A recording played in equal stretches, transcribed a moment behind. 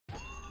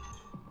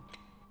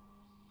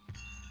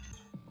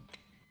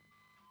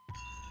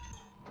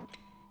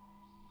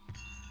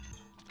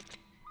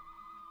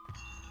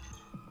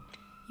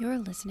You're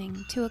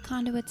listening to A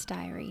Conduit's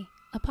Diary,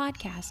 a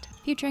podcast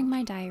featuring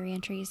my diary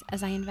entries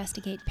as I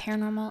investigate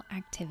paranormal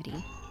activity.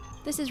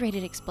 This is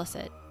rated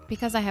explicit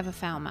because I have a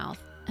foul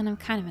mouth and I'm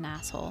kind of an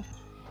asshole.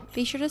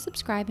 Be sure to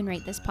subscribe and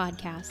rate this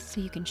podcast so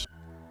you can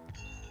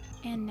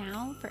And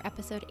now for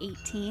episode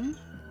 18,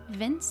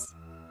 Vince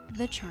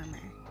the Charmer.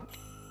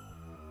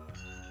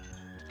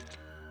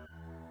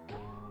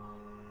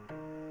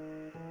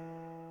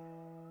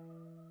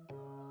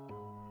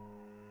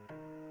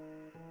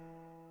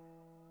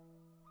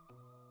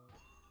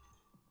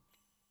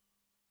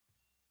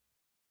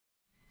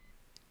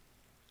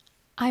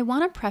 I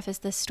want to preface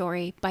this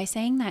story by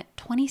saying that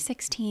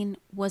 2016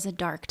 was a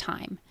dark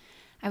time.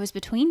 I was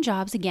between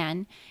jobs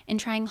again and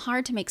trying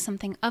hard to make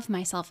something of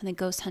myself in the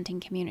ghost hunting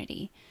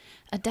community.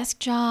 A desk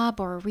job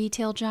or a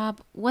retail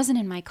job wasn't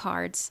in my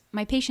cards.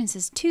 My patience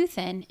is too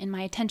thin and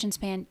my attention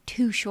span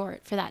too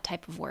short for that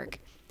type of work.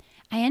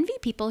 I envy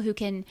people who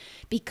can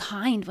be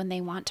kind when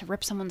they want to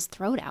rip someone's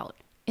throat out.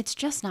 It's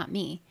just not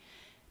me.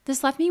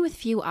 This left me with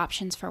few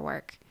options for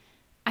work.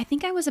 I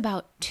think I was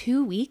about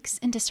 2 weeks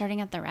into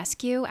starting at the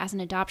rescue as an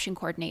adoption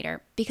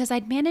coordinator because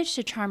I'd managed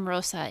to charm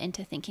Rosa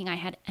into thinking I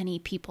had any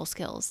people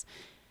skills.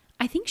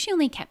 I think she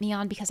only kept me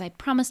on because I'd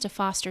promised to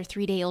foster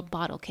 3-day-old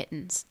bottle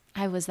kittens.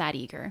 I was that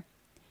eager.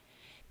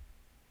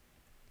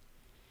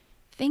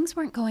 Things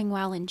weren't going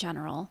well in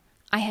general.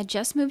 I had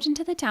just moved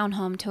into the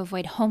townhome to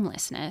avoid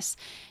homelessness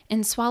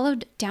and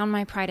swallowed down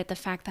my pride at the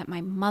fact that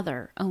my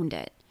mother owned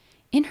it.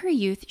 In her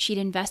youth, she'd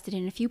invested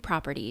in a few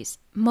properties,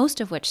 most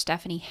of which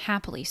Stephanie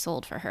happily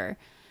sold for her.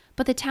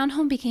 But the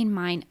townhome became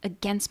mine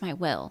against my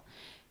will.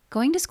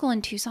 Going to school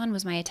in Tucson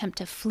was my attempt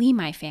to flee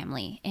my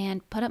family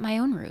and put up my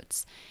own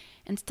roots.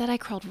 Instead, I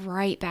crawled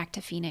right back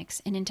to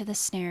Phoenix and into the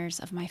snares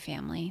of my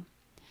family.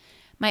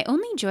 My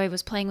only joy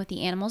was playing with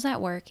the animals at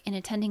work and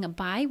attending a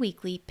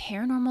bi-weekly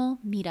paranormal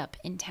meetup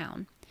in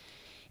town.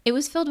 It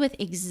was filled with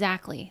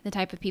exactly the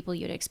type of people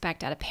you'd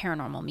expect at a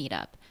paranormal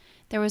meetup.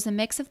 There was a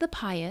mix of the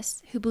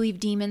pious, who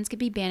believed demons could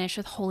be banished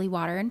with holy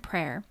water and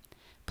prayer,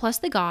 plus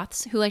the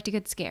goths, who liked a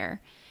good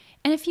scare,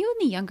 and a few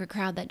in the younger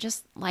crowd that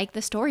just liked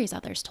the stories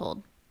others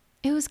told.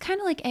 It was kind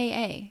of like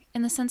AA,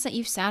 in the sense that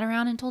you sat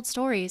around and told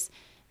stories,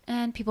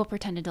 and people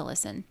pretended to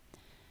listen.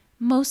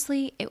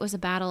 Mostly, it was a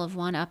battle of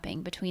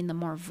one-upping between the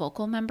more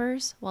vocal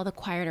members, while the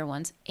quieter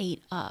ones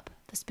ate up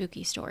the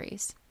spooky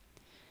stories.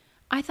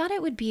 I thought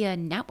it would be a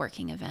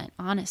networking event,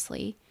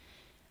 honestly.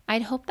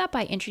 I'd hoped that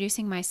by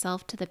introducing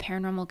myself to the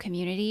paranormal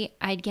community,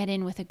 I'd get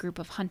in with a group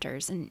of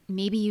hunters and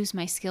maybe use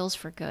my skills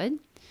for good.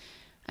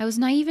 I was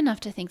naive enough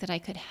to think that I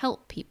could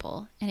help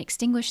people and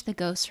extinguish the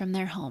ghosts from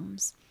their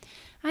homes.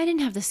 I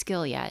didn't have the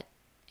skill yet,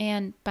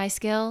 and by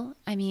skill,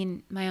 I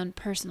mean my own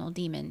personal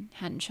demon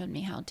hadn't shown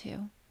me how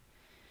to.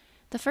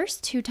 The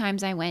first 2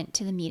 times I went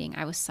to the meeting,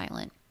 I was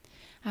silent.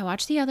 I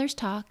watched the others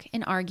talk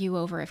and argue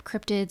over if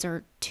cryptids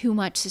or too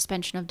much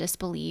suspension of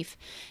disbelief,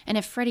 and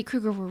if Freddy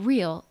Krueger were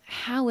real,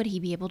 how would he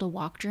be able to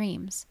walk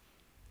dreams?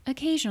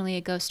 Occasionally,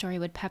 a ghost story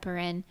would pepper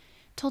in,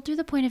 told through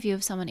the point of view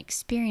of someone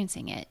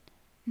experiencing it,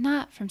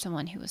 not from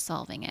someone who was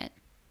solving it.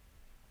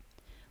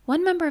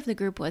 One member of the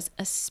group was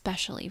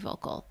especially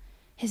vocal.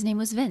 His name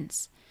was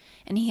Vince,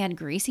 and he had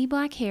greasy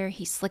black hair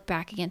he slicked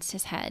back against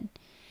his head.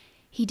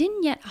 He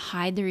didn't yet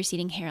hide the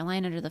receding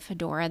hairline under the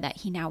fedora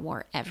that he now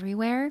wore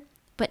everywhere,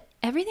 but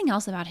everything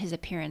else about his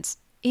appearance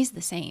is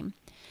the same.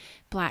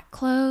 Black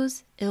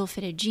clothes,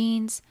 ill-fitted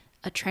jeans,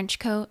 a trench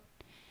coat.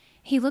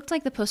 He looked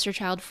like the poster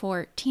child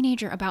for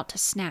teenager about to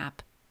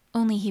snap,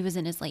 only he was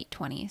in his late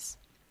 20s.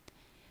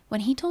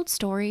 When he told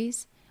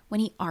stories, when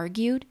he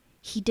argued,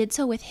 he did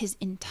so with his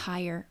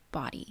entire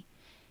body.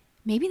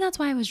 Maybe that's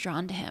why I was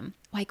drawn to him,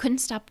 why I couldn't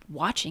stop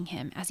watching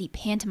him as he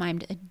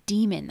pantomimed a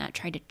demon that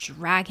tried to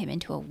drag him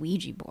into a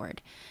Ouija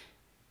board.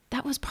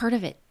 That was part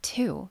of it,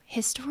 too.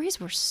 His stories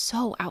were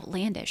so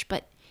outlandish,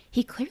 but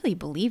he clearly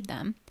believed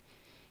them.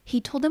 He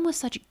told them with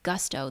such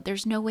gusto,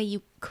 there's no way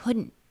you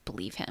couldn't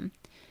believe him.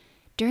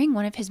 During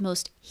one of his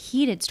most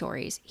heated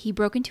stories, he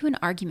broke into an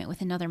argument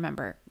with another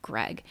member,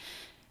 Greg,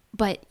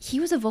 but he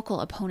was a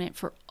vocal opponent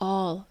for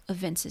all of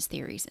Vince's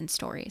theories and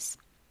stories.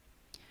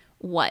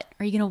 What,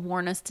 are you going to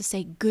warn us to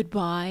say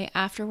goodbye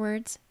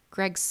afterwards?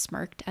 Greg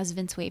smirked as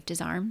Vince waved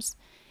his arms.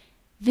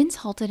 Vince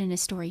halted in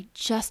his story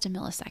just a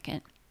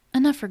millisecond.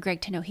 Enough for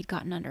Greg to know he'd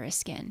gotten under his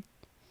skin.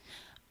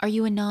 Are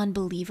you a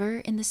non-believer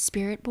in the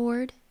spirit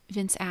board?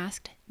 Vince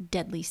asked,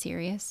 deadly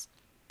serious.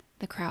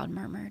 The crowd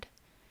murmured.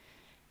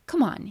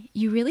 Come on,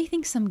 you really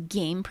think some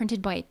game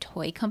printed by a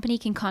toy company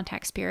can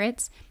contact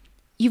spirits?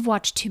 You've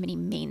watched too many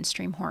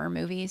mainstream horror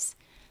movies.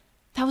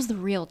 That was the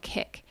real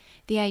kick.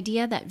 The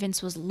idea that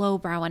Vince was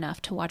lowbrow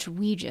enough to watch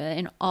Ouija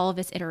in all of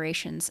its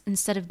iterations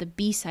instead of the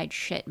B-side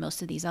shit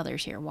most of these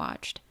others here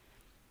watched.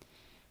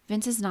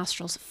 Vince's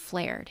nostrils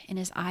flared and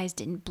his eyes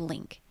didn't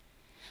blink.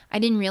 I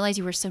didn't realize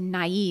you were so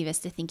naive as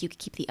to think you could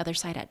keep the other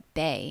side at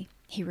bay,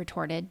 he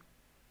retorted.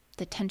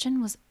 The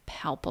tension was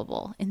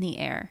palpable in the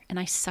air, and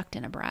I sucked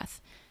in a breath.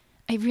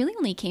 I really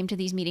only came to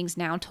these meetings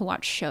now to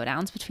watch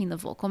showdowns between the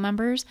vocal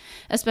members,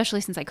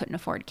 especially since I couldn't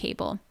afford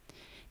cable.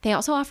 They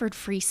also offered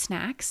free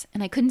snacks,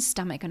 and I couldn't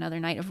stomach another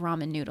night of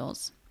ramen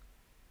noodles.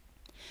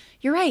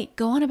 You're right.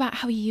 Go on about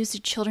how you used a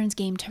children's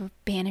game to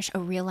banish a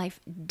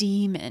real-life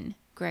demon,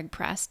 Greg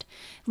pressed,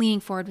 leaning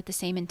forward with the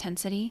same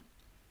intensity.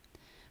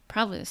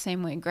 Probably the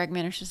same way Greg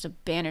manages to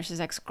banish his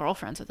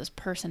ex-girlfriends with his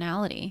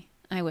personality,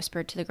 I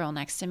whispered to the girl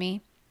next to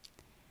me.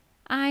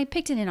 I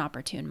picked an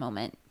inopportune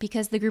moment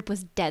because the group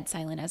was dead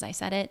silent as I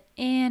said it,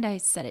 and I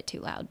said it too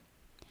loud.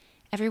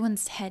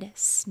 Everyone's head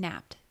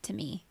snapped to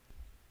me.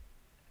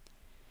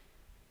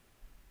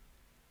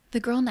 The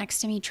girl next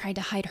to me tried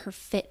to hide her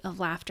fit of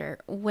laughter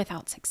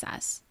without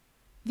success.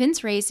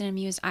 Vince raised an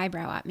amused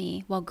eyebrow at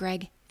me while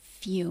Greg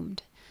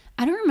fumed.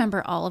 I don't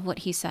remember all of what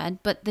he said,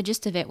 but the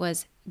gist of it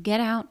was,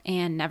 get out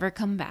and never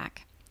come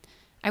back.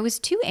 I was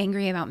too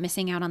angry about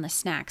missing out on the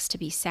snacks to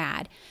be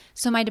sad,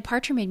 so my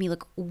departure made me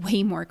look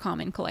way more calm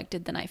and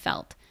collected than I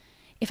felt.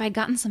 If I'd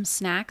gotten some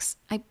snacks,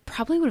 I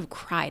probably would have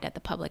cried at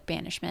the public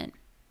banishment.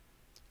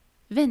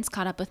 Vince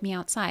caught up with me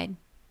outside.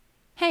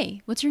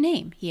 Hey, what's your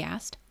name? He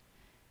asked.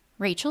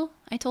 Rachel,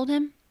 I told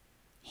him.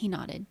 He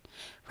nodded.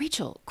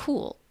 Rachel,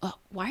 cool.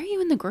 Why are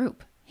you in the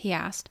group? He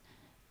asked.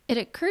 It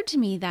occurred to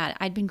me that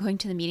I'd been going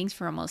to the meetings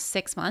for almost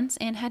 6 months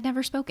and had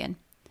never spoken.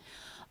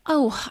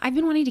 Oh, I've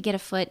been wanting to get a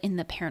foot in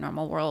the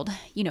paranormal world,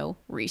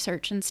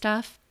 research and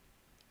stuff.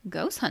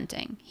 Ghost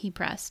hunting, he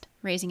pressed,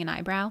 raising an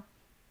eyebrow.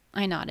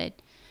 I nodded.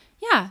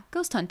 Yeah,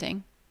 ghost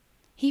hunting.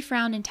 He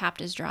frowned and tapped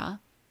his jaw.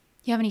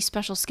 You have any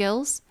special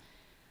skills?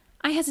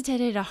 I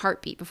hesitated a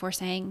heartbeat before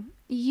saying,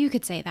 you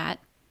could say that.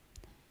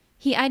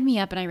 He eyed me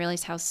up and I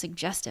realized how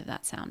suggestive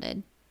that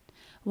sounded.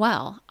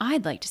 Well,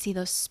 I'd like to see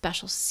those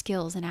special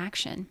skills in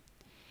action.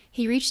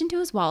 He reached into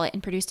his wallet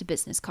and produced a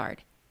business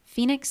card.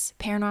 Phoenix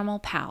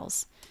Paranormal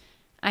Pals.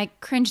 I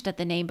cringed at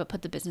the name but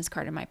put the business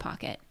card in my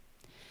pocket.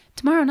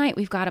 Tomorrow night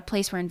we've got a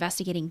place we're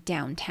investigating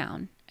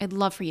downtown. I'd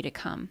love for you to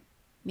come.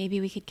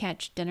 Maybe we could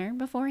catch dinner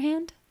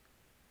beforehand?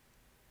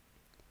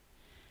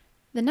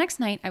 The next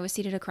night I was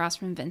seated across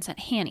from Vince at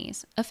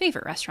Hanny's, a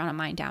favorite restaurant of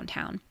mine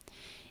downtown.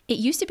 It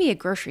used to be a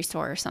grocery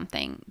store or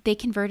something. They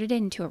converted it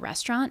into a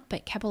restaurant,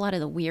 but kept a lot of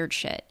the weird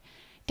shit.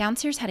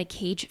 Downstairs had a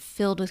cage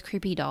filled with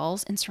creepy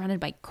dolls and surrounded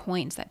by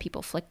coins that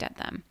people flicked at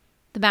them.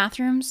 The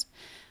bathrooms,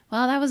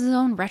 well, that was his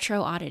own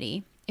retro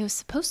oddity. It was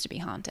supposed to be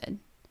haunted.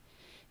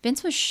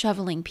 Vince was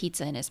shoveling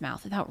pizza in his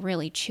mouth without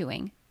really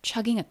chewing,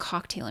 chugging a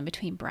cocktail in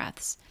between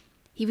breaths.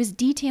 He was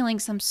detailing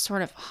some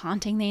sort of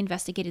haunting they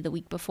investigated the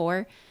week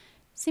before,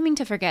 seeming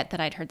to forget that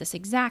I'd heard this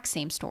exact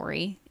same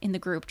story in the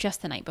group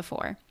just the night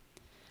before.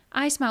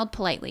 I smiled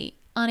politely,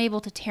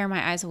 unable to tear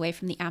my eyes away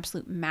from the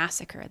absolute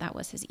massacre that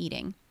was his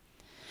eating.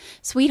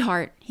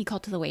 Sweetheart, he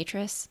called to the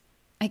waitress.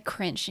 I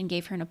cringed and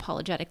gave her an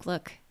apologetic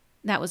look.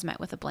 That was met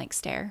with a blank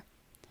stare.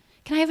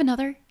 Can I have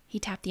another? He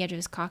tapped the edge of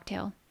his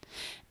cocktail.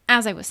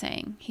 As I was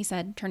saying, he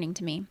said, turning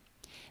to me,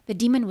 the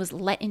demon was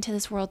let into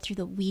this world through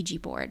the Ouija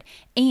board,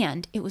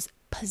 and it was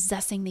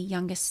possessing the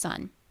youngest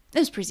son. It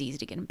was pretty easy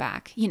to get him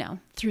back,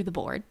 through the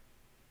board.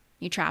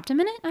 You trapped him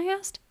in it? I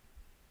asked.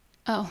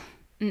 Oh,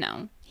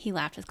 no, he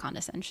laughed with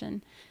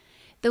condescension.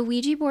 The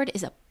Ouija board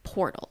is a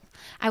portal.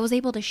 I was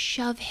able to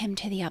shove him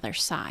to the other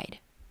side,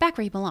 back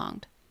where he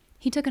belonged.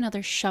 He took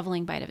another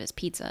shoveling bite of his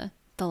pizza,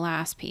 the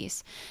last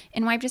piece,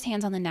 and wiped his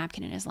hands on the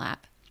napkin in his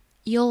lap.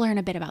 You'll learn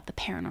a bit about the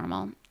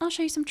paranormal. I'll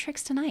show you some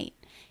tricks tonight,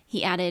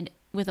 he added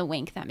with a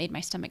wink that made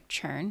my stomach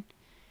churn.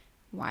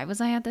 Why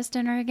was I at this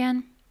dinner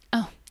again?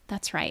 Oh,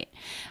 that's right.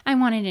 I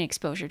wanted an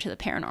exposure to the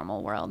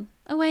paranormal world.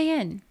 A way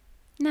in.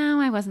 No,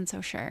 I wasn't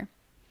so sure.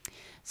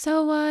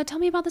 So tell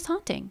me about this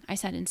haunting, I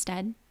said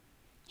instead.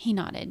 He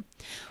nodded.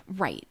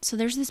 Right, so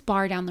there's this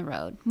bar down the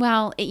road.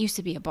 Well, it used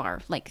to be a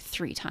bar, like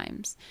 3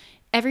 times.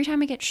 Every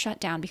time it gets shut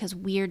down because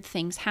weird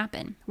things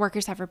happen.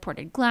 Workers have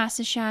reported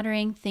glasses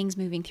shattering, things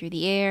moving through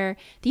the air,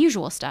 the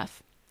usual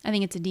stuff. I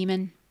think it's a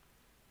demon.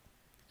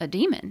 A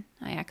demon?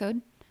 I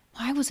echoed.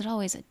 Why was it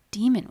always a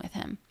demon with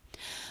him?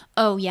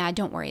 Oh yeah,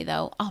 don't worry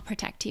though. I'll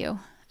protect you.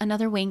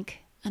 Another wink,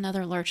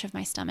 another lurch of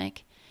my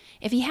stomach.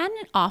 If he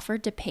hadn't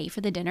offered to pay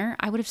for the dinner,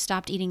 I would have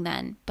stopped eating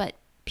then, but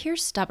pure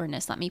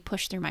stubbornness let me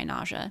push through my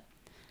nausea.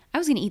 I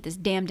was going to eat this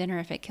damn dinner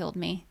if it killed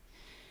me.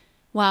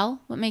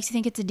 Well, what makes you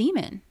think it's a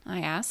demon?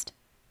 I asked.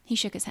 He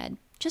shook his head.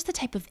 Just the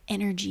type of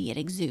energy it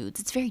exudes.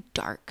 It's very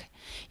dark.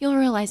 You'll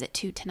realize it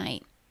too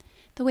tonight.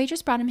 The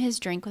waitress brought him his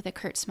drink with a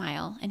curt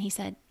smile, and he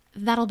said,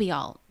 That'll be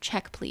all.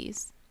 Check,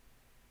 please.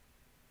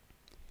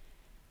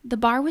 The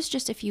bar was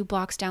just a few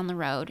blocks down the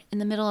road, in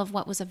the middle of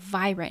what was a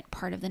vibrant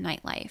part of the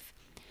nightlife.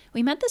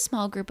 We met the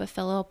small group of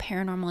fellow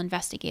paranormal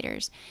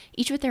investigators,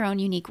 each with their own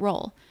unique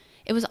role.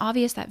 It was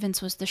obvious that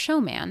Vince was the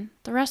showman.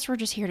 The rest were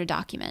just here to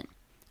document.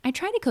 I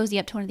tried to cozy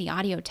up to one of the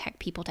audio tech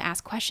people to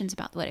ask questions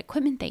about what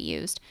equipment they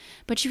used,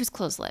 but she was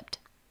close-lipped.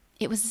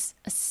 It was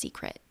a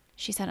secret,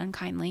 she said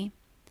unkindly.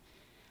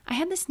 I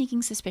had the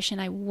sneaking suspicion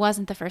I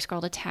wasn't the first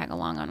girl to tag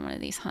along on one of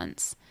these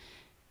hunts.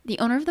 The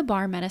owner of the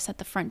bar met us at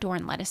the front door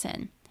and let us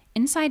in.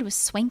 Inside was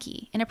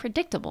swanky, in a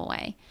predictable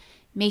way.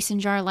 Mason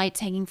jar lights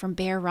hanging from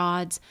bare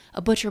rods,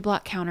 a butcher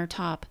block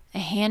countertop, a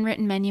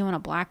handwritten menu on a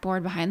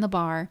blackboard behind the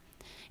bar.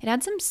 It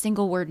had some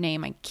single word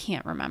name I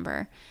can't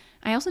remember.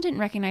 I also didn't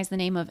recognize the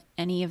name of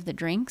any of the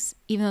drinks,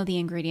 even though the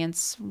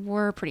ingredients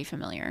were pretty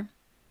familiar.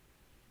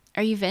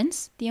 "Are you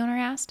Vince?" the owner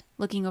asked,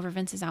 looking over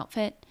Vince's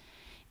outfit.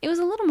 It was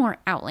a little more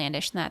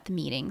outlandish than at the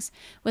meetings,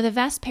 with a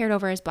vest paired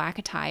over his black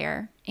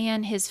attire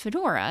and his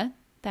fedora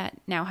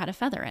that now had a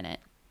feather in it.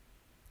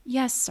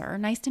 "Yes, sir.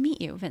 Nice to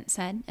meet you," Vince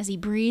said as he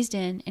breezed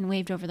in and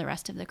waved over the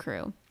rest of the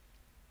crew.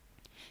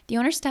 The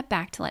owner stepped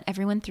back to let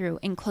everyone through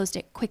and closed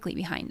it quickly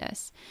behind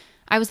us.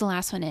 I was the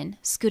last one in,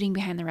 scooting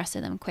behind the rest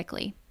of them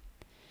quickly.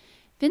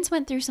 Vince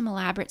went through some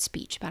elaborate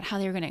speech about how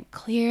they were going to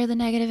clear the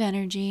negative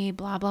energy,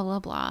 blah, blah, blah,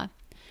 blah.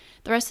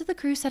 The rest of the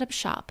crew set up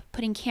shop,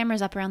 putting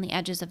cameras up around the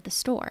edges of the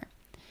store.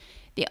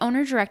 The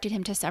owner directed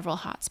him to several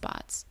hot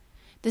spots.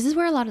 "This is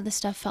where a lot of the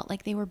stuff felt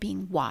like they were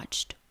being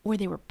watched, or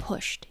they were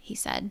pushed," he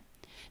said.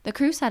 The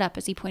crew sat up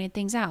as he pointed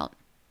things out.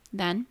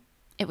 Then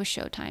it was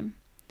showtime.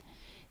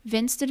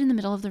 Vince stood in the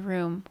middle of the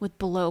room with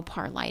below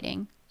par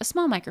lighting, a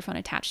small microphone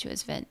attached to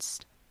his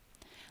vest.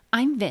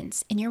 "I'm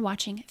Vince, and you're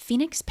watching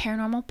Phoenix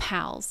Paranormal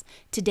Pals.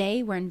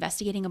 Today, we're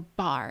investigating a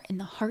bar in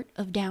the heart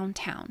of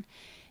downtown.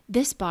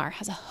 This bar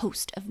has a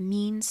host of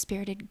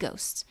mean-spirited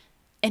ghosts,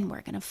 and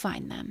we're going to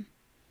find them."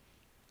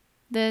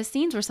 The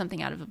scenes were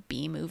something out of a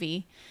B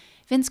movie.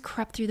 Vince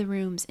crept through the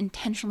rooms,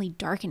 intentionally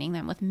darkening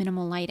them with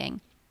minimal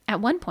lighting.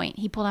 At one point,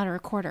 he pulled out a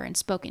recorder and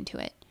spoke into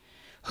it.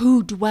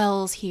 "Who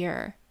dwells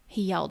here?"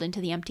 he yelled into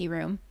the empty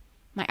room.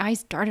 My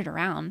eyes darted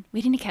around,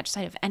 waiting to catch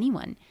sight of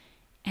anyone,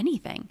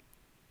 anything.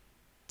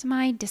 To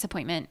my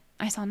disappointment,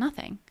 I saw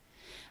nothing.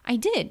 I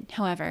did,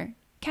 however,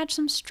 catch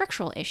some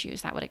structural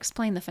issues that would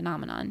explain the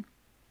phenomenon.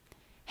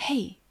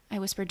 "Hey," I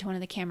whispered to one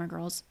of the camera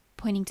girls,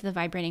 pointing to the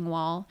vibrating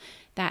wall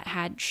that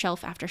had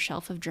shelf after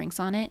shelf of drinks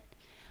on it.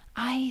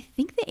 "I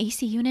think the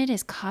AC unit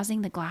is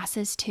causing the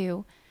glasses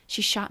too."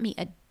 She shot me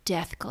a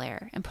death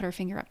glare and put her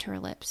finger up to her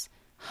lips.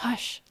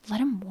 "Hush, let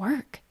him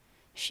work,"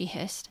 she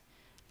hissed.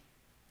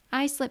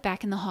 I slipped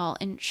back in the hall,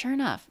 and sure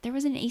enough, there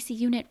was an AC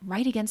unit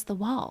right against the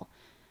wall.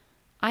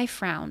 I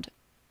frowned,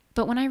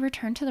 but when I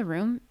returned to the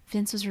room,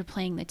 Vince was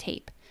replaying the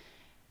tape.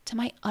 To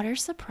my utter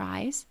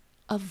surprise,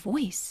 a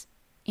voice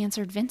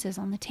answered Vince's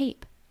on the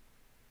tape.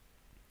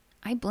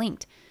 I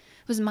blinked.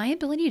 Was my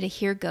ability to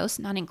hear ghosts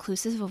not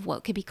inclusive of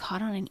what could be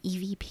caught on an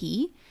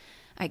EVP?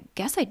 I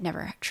guess I'd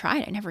never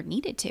tried. I never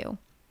needed to.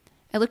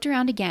 I looked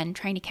around again,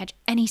 trying to catch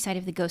any sight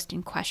of the ghost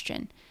in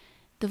question.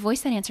 The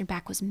voice that answered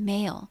back was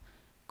male,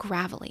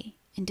 gravelly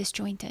and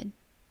disjointed.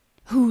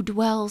 "Who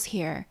dwells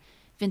here?"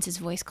 Vince's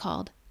voice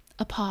called.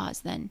 A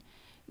pause, then,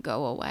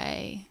 "Go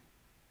away."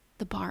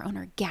 The bar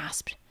owner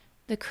gasped.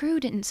 The crew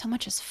didn't so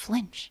much as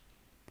flinch.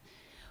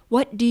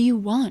 "What do you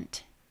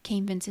want?"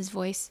 came Vince's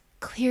voice,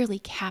 clearly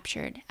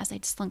captured as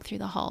I'd slunk through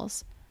the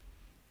halls.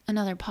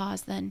 Another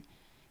pause, then,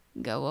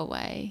 "Go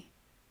away."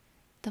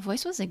 The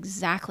voice was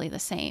exactly the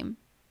same,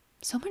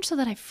 so much so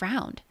that I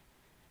frowned.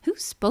 Who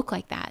spoke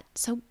like that,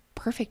 so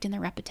perfect in the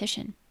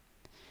repetition?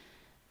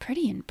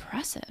 "Pretty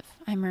impressive,"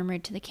 I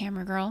murmured to the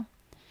camera girl.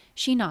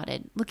 She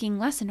nodded, looking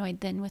less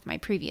annoyed than with my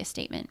previous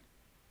statement.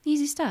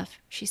 "Easy stuff,"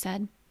 she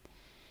said.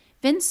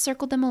 Vince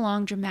circled them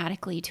along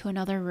dramatically to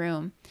another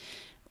room,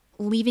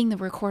 leaving the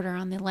recorder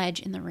on the ledge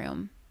in the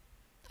room.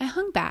 I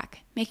hung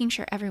back, making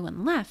sure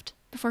everyone left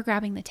before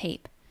grabbing the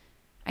tape.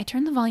 I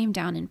turned the volume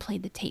down and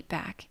played the tape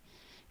back.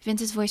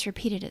 Vince's voice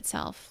repeated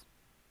itself.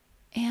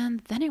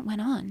 And then it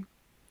went on.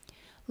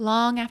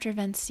 Long after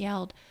Vince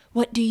yelled,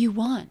 "What do you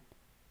want?"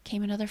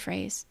 came another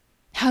phrase.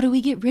 "How do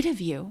we get rid of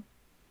you?"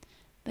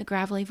 The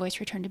gravelly voice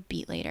returned a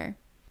beat later.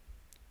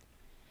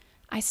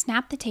 I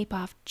snapped the tape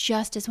off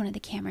just as one of the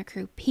camera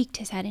crew peeked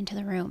his head into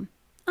the room.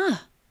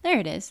 "Ah, there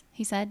it is,"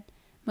 he said,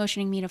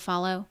 motioning me to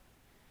follow.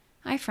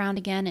 I frowned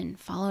again and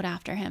followed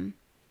after him.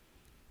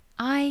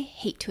 I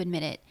hate to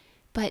admit it,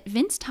 but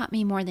Vince taught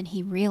me more than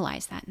he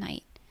realized that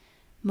night.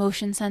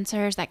 Motion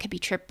sensors that could be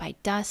tripped by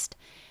dust,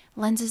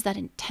 lenses that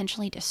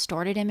intentionally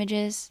distorted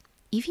images,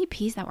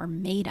 EVPs that were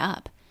made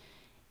up.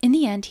 In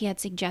the end, he had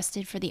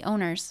suggested for the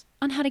owners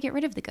on how to get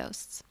rid of the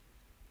ghosts.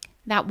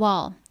 That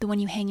wall, the one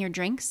you hang your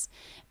drinks,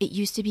 it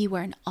used to be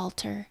where an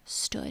altar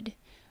stood.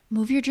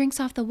 Move your drinks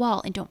off the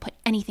wall and don't put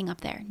anything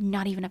up there,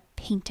 not even a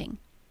painting.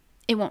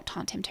 It won't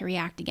taunt him to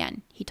react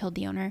again, he told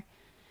the owner.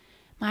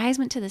 My eyes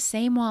went to the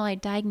same wall I'd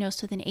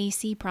diagnosed with an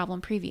AC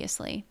problem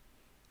previously.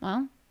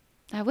 Well,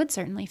 that would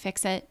certainly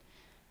fix it.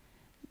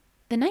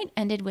 The night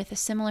ended with a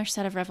similar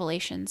set of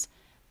revelations,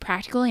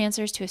 practical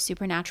answers to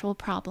supernatural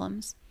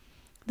problems.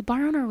 The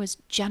bar owner was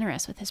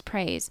generous with his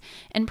praise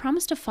and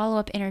promised a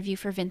follow-up interview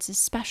for Vince's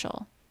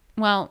special.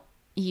 Well,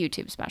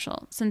 YouTube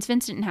special, since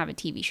Vince didn't have a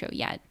TV show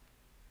yet.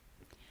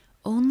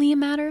 Only a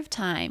matter of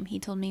time, he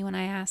told me when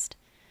I asked.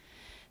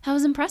 That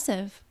was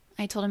impressive,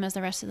 I told him as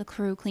the rest of the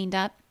crew cleaned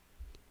up.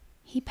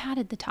 He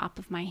patted the top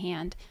of my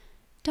hand.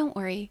 Don't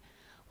worry,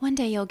 one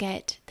day you'll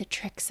get the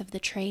tricks of the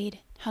trade,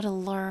 how to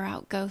lure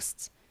out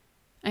ghosts.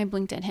 I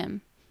blinked at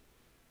him.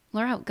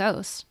 Lure out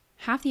ghosts?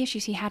 Half the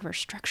issues he had were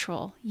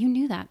structural. You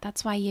knew that.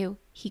 That's why you...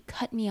 He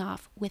cut me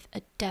off with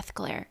a death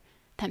glare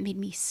that made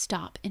me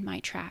stop in my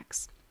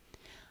tracks.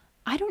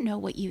 I don't know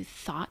what you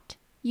thought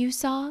you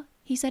saw,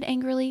 he said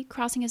angrily,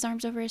 crossing his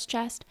arms over his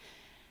chest.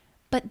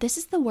 But this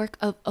is the work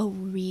of a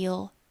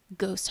real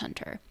ghost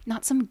hunter,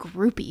 not some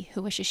groupie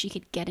who wishes she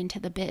could get into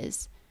the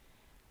biz.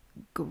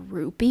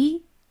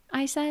 Groupie?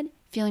 I said,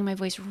 feeling my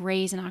voice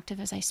raise an octave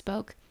as I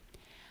spoke.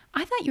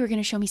 I thought you were going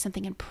to show me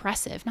something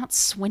impressive, not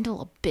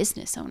swindle a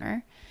business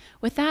owner.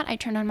 With that, I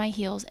turned on my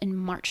heels and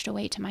marched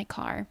away to my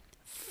car,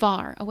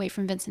 far away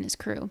from Vince and his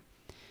crew.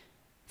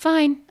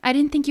 Fine, I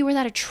didn't think you were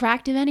that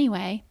attractive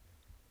anyway.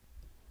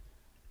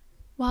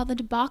 While the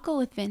debacle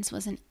with Vince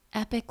was an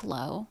epic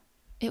low,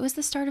 it was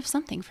the start of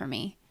something for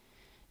me.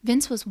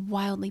 Vince was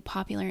wildly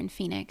popular in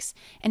Phoenix,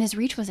 and his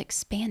reach was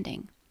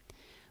expanding.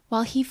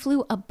 While he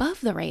flew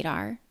above the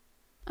radar,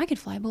 I could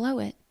fly below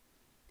it,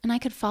 and I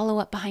could follow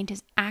up behind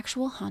his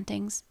actual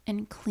hauntings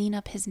and clean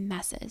up his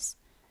messes.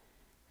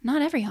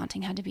 Not every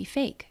haunting had to be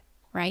fake,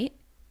 right?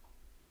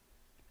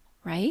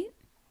 Right?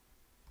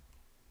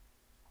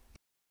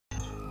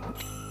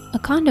 A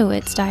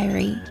Conduit's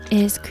Diary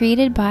is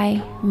created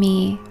by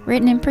me,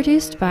 written and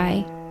produced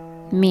by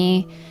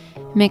me,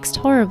 mixed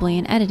horribly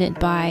and edited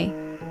by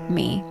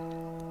me.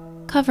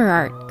 Cover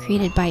art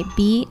created by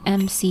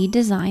BMC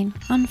Design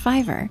on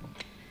Fiverr.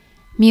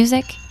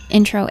 Music,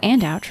 intro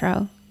and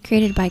outro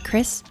created by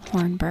Chris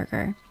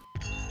Hornberger.